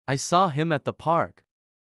I saw him at the park.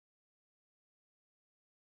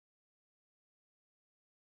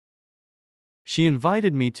 She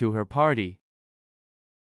invited me to her party.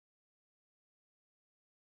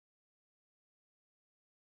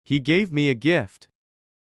 He gave me a gift.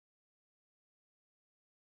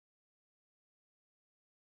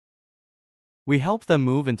 We helped them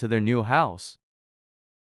move into their new house.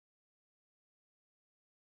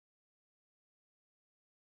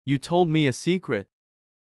 You told me a secret.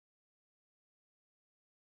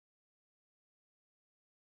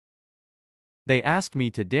 They asked me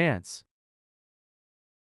to dance.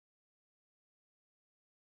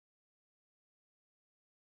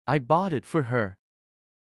 I bought it for her.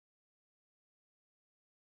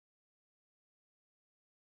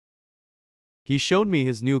 He showed me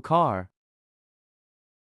his new car.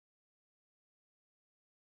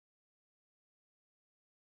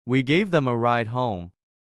 We gave them a ride home.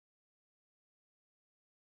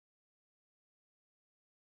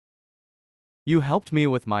 You helped me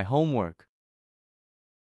with my homework.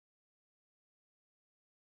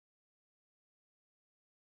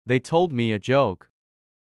 They told me a joke.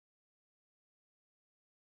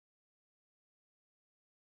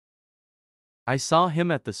 I saw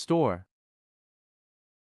him at the store.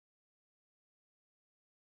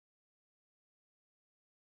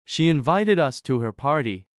 She invited us to her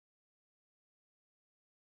party.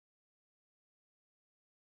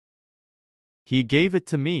 He gave it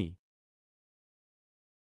to me.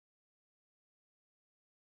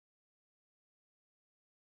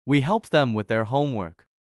 We helped them with their homework.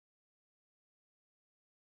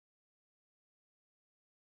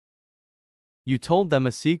 You told them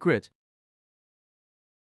a secret.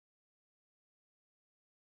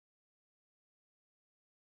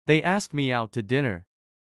 They asked me out to dinner.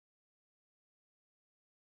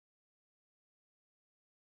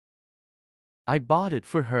 I bought it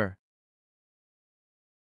for her.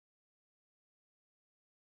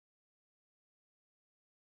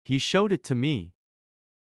 He showed it to me.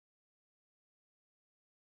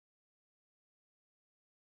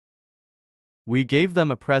 We gave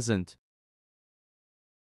them a present.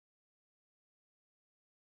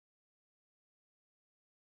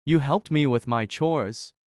 You helped me with my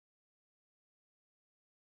chores.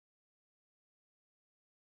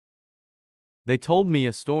 They told me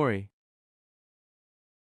a story.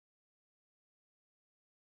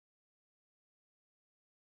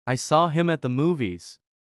 I saw him at the movies.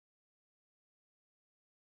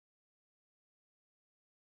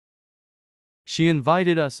 She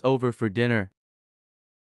invited us over for dinner.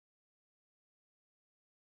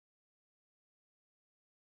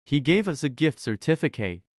 He gave us a gift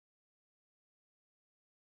certificate.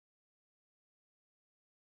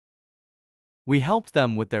 We helped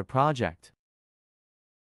them with their project.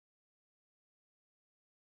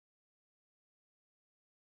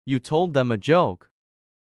 You told them a joke.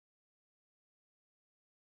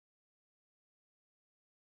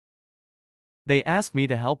 They asked me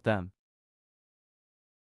to help them.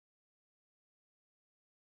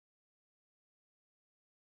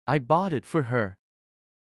 I bought it for her.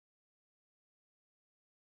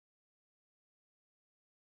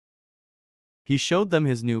 He showed them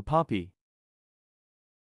his new puppy.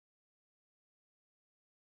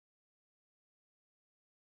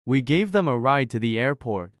 We gave them a ride to the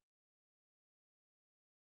airport.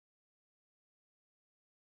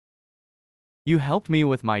 You helped me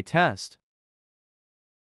with my test.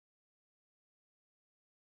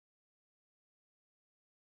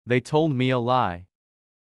 They told me a lie.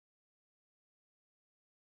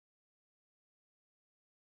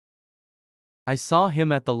 I saw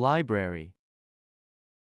him at the library.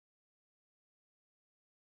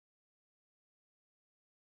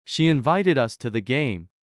 She invited us to the game.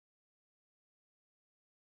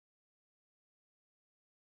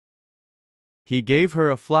 He gave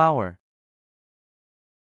her a flower.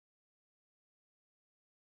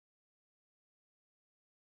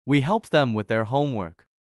 We helped them with their homework.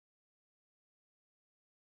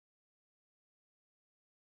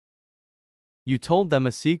 You told them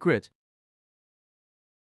a secret.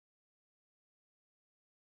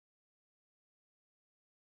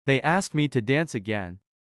 They asked me to dance again.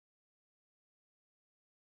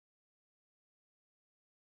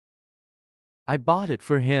 I bought it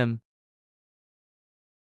for him.